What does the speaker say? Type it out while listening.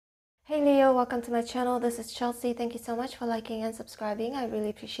Hey Leo, welcome to my channel. This is Chelsea. Thank you so much for liking and subscribing. I really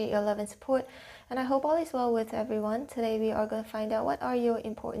appreciate your love and support, and I hope all is well with everyone. Today we are going to find out what are your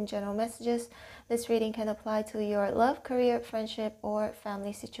important general messages. This reading can apply to your love, career, friendship, or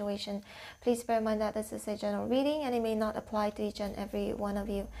family situation. Please bear in mind that this is a general reading and it may not apply to each and every one of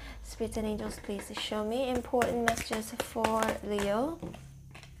you. Spirits and angels, please show me important messages for Leo.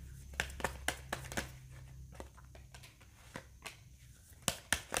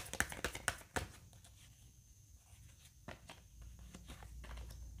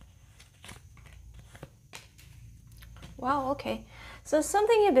 Wow, okay. So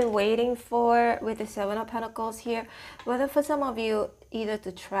something you've been waiting for with the Seven of Pentacles here, whether for some of you either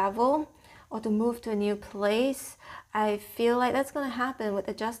to travel or to move to a new place, I feel like that's going to happen with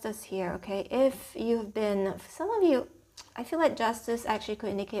the Justice here, okay? If you've been, for some of you, I feel like Justice actually could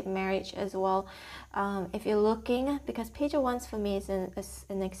indicate marriage as well. If you're looking, because Page of Wands for me is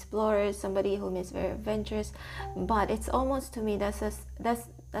an explorer, somebody who is very adventurous, but it's almost to me that's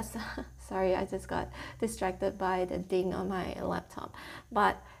sorry, I just got distracted by the ding on my laptop.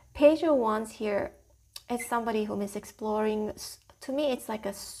 But Page of Wands here is somebody who is exploring. To me, it's like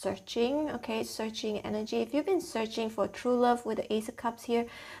a searching, okay, searching energy. If you've been searching for true love with the Ace of Cups here,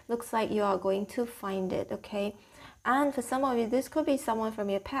 looks like you are going to find it, okay? And for some of you, this could be someone from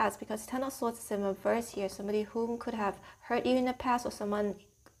your past, because Ten of Swords is in reverse here. Somebody whom could have hurt you in the past, or someone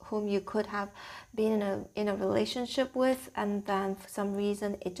whom you could have been in a relationship with, and then for some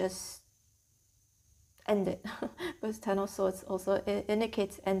reason it just ended. Because Ten of Swords also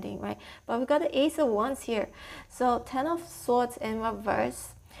indicates ending, right? But we've got the Ace of Wands here. So Ten of Swords in reverse,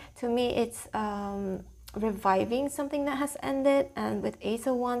 to me it's reviving something that has ended, and with Ace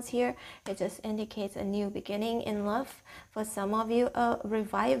of Wands here, it just indicates a new beginning in love. For some of you, a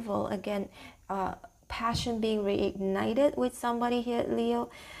revival again, passion being reignited with somebody here, Leo.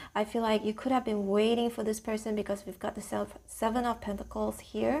 I feel like you could have been waiting for this person, because we've got the Seven of Pentacles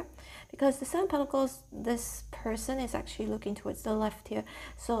here. Because the Seven of Pentacles, this person is actually looking towards the left here.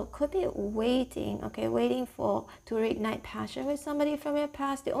 So could be waiting, okay, waiting to reignite passion with somebody from your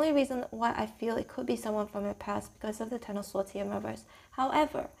past. The only reason why I feel it could be someone from your past, because of the Ten of Swords here in reverse.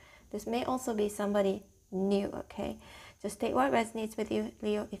 However, this may also be somebody new, okay? Just take what resonates with you,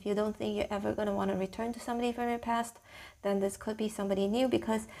 Leo. If you don't think you're ever going to want to return to somebody from your past, then this could be somebody new,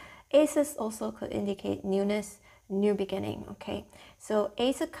 because aces also could indicate newness, new beginning, okay? So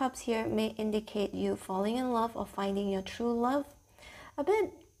Ace of Cups here may indicate you falling in love or finding your true love. A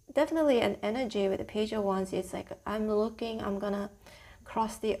bit, definitely an energy with the Page of Wands. It's like, I'm gonna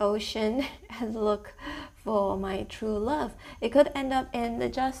cross the ocean and look for my true love. It could end up in the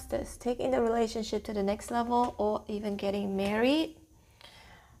Justice, taking the relationship to the next level, or even getting married.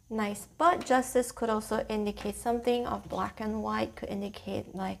 Nice. But Justice could also indicate something of black and white, could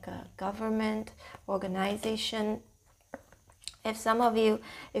indicate like a government, organization. If some of you,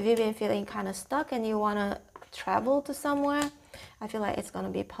 if you've been feeling kind of stuck and you want to travel to somewhere, I feel like it's going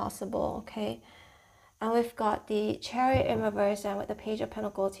to be possible, okay? And we've got the Chariot in reverse, and with the Page of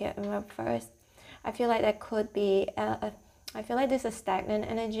Pentacles here in reverse, I feel like that could be I feel like this is a stagnant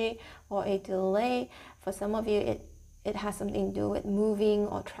energy or a delay. For some of you, it has something to do with moving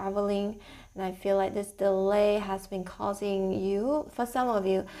or traveling, and I feel like this delay has been causing you, for some of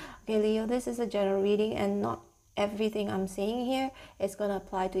you, okay, Leo, this is a general reading, and not everything I'm saying here is going to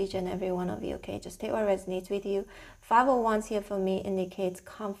apply to each and every one of you, okay? Just take what resonates with you. Five of Wands here for me indicates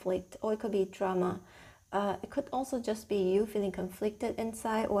conflict, or it could be drama. It could also just be you feeling conflicted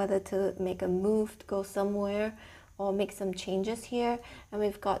inside, whether to make a move, to go somewhere, or make some changes here. And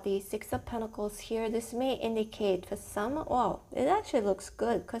we've got the Six of Pentacles here. This may indicate for some, wow, it actually looks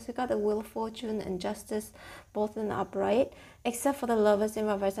good, because we got the Wheel of Fortune and Justice both in the upright, except for the Lovers in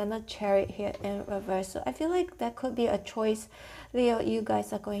reverse and the Chariot here in reverse. So I feel like that could be a choice, Leo, you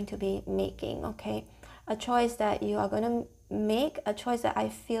guys are going to be making, okay? A choice that you are going to make, a choice that I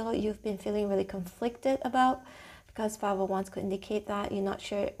feel you've been feeling really conflicted about, because Five of Wands could indicate that you're not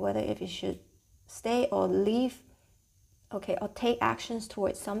sure whether if you should stay or leave, okay, or take actions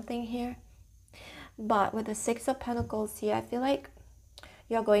towards something here. But with the Six of Pentacles here, I feel like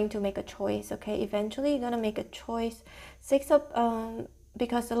you're going to make a choice, okay? Eventually you're going to make a choice.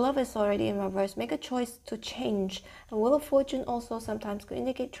 Because the Love is already in reverse, make a choice to change. The Wheel of Fortune also sometimes could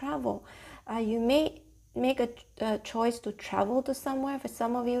indicate travel. You may make a choice to travel to somewhere. For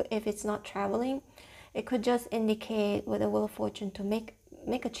some of you, if it's not traveling, it could just indicate with the Wheel of Fortune to make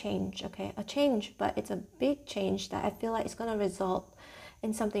a change, okay? A change, but it's a big change that I feel like it's going to result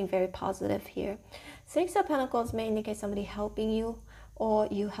in something very positive here. Six of Pentacles may indicate somebody helping you, or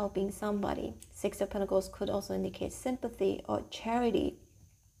you helping somebody. Six of Pentacles could also indicate sympathy or charity.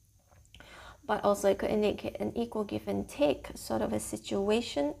 but also it could indicate an equal give and take sort of a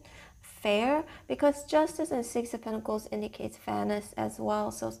situation, fair, because Justice and Six of Pentacles indicates fairness as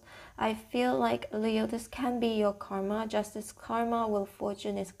well. So I feel like, Leo, this can be your karma. Justice karma, Wheel of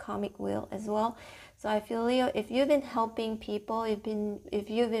Fortune is karmic wheel as well. So I feel, Leo, if you've been helping people, if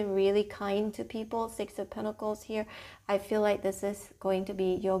you've been really kind to people, Six of Pentacles here, I feel like this is going to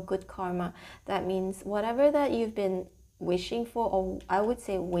be your good karma. That means whatever that you've been wishing for, or I would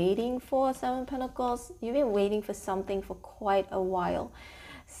say waiting for, Seven of Pentacles, you've been waiting for something for quite a while.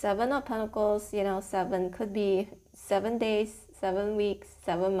 Seven of Pentacles, you know, seven could be 7 days, 7 weeks,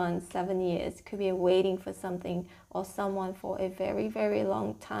 7 months, 7 years. Could be waiting for something or someone for a very, very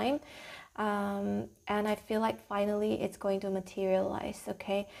long time. And I feel like finally it's going to materialize,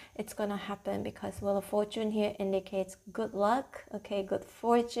 okay? It's going to happen because Wheel of Fortune here indicates good luck, okay? Good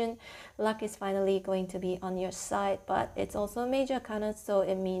fortune. Luck is finally going to be on your side, but it's also a major arcana, so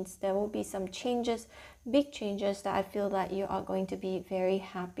it means there will be some changes, big changes that I feel that you are going to be very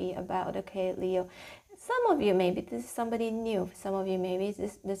happy about, okay, Leo? Some of you, maybe this is somebody new. For some of you, maybe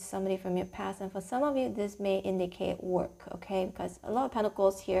this is somebody from your past. And for some of you, this may indicate work, okay? Because a lot of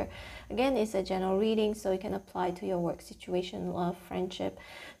Pentacles here, again, is a general reading, so you can apply to your work situation, love, friendship.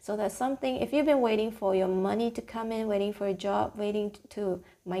 So that's something, if you've been waiting for your money to come in, waiting for a job, waiting to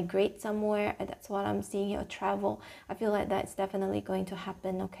migrate somewhere, that's what I'm seeing here, or travel, I feel like that's definitely going to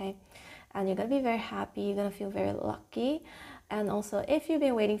happen, okay? And you're going to be very happy, you're going to feel very lucky. And also, if you've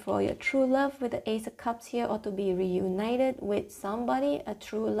been waiting for your true love with the Ace of Cups here, or to be reunited with somebody, a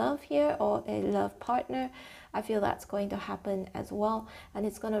true love here, or a love partner, I feel that's going to happen as well. And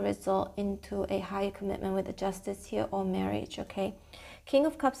it's going to result into a higher commitment with the Justice here, or marriage, okay? King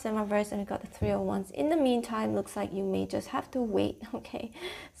of Cups in reverse, and we got the Three of Wands. In the meantime, looks like you may just have to wait, okay?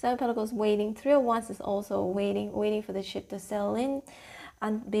 Seven of Pentacles waiting. Three of Wands is also waiting for the ship to sail in,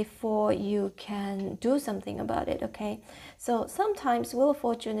 and before you can do something about it, okay? So sometimes Wheel of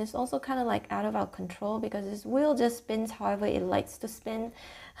Fortune is also kind of like out of our control, because this wheel just spins however it likes to spin.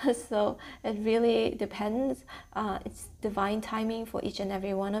 So it really depends. It's divine timing for each and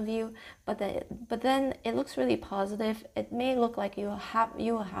every one of you, but then it looks really positive. It may look like you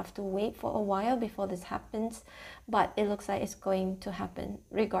will have to wait for a while before this happens, but it looks like it's going to happen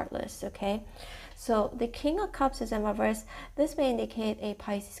regardless, okay? So the King of Cups is in reverse. This may indicate a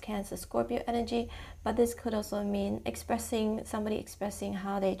Pisces, Cancer, Scorpio energy, but this could also mean somebody expressing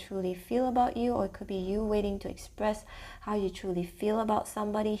how they truly feel about you, or it could be you waiting to express how you truly feel about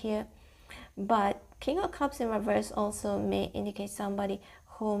somebody here. But King of Cups in reverse also may indicate somebody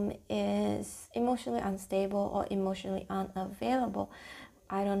whom is emotionally unstable or emotionally unavailable.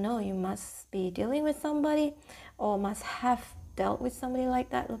 I don't know, you must be dealing with somebody, or must have dealt with somebody like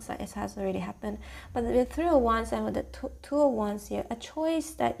that. Looks like it has already happened. But with the Three of Wands and with the Two of Wands here, a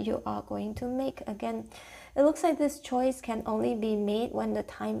choice that you are going to make. Again, it looks like this choice can only be made when the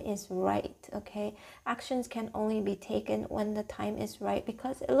time is right, okay? Actions can only be taken when the time is right,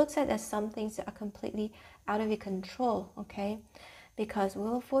 because it looks like there's some things that are completely out of your control, okay? Because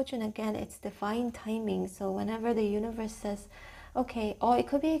Wheel of Fortune, again, it's divine timing. So whenever the universe says, okay, or it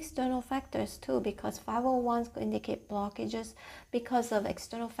could be external factors too, because 5 of Wands could indicate blockages because of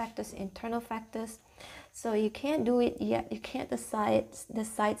external factors, internal factors. So you can't do it yet. You can't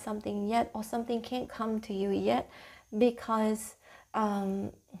decide something yet, or something can't come to you yet, because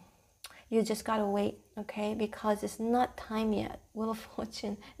you just gotta wait, okay? Because it's not time yet. Wheel of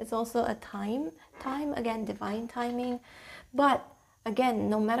Fortune, it's also a time, again, divine timing. But again,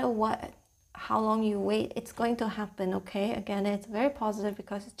 no matter what, how long you wait, it's going to happen, okay? Again, it's very positive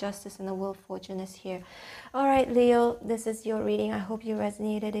because Justice and the Wheel of Fortune is here. All right, Leo, this is your reading. I hope you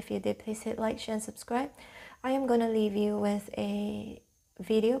resonated. If you did, please hit like, share, and subscribe. I am going to leave you with a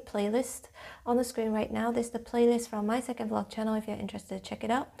video playlist on the screen right now. This is the playlist from my second vlog channel. If you're interested, check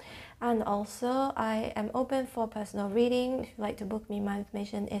it out. And also, I am open for personal reading. If you'd like to book me, my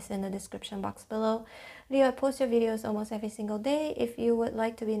information is in the description box below. Leo, I post your videos almost every single day. If you would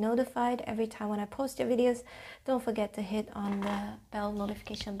like to be notified every time when I post your videos, don't forget to hit on the bell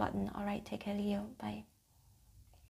notification button. All right, take care, Leo. Bye.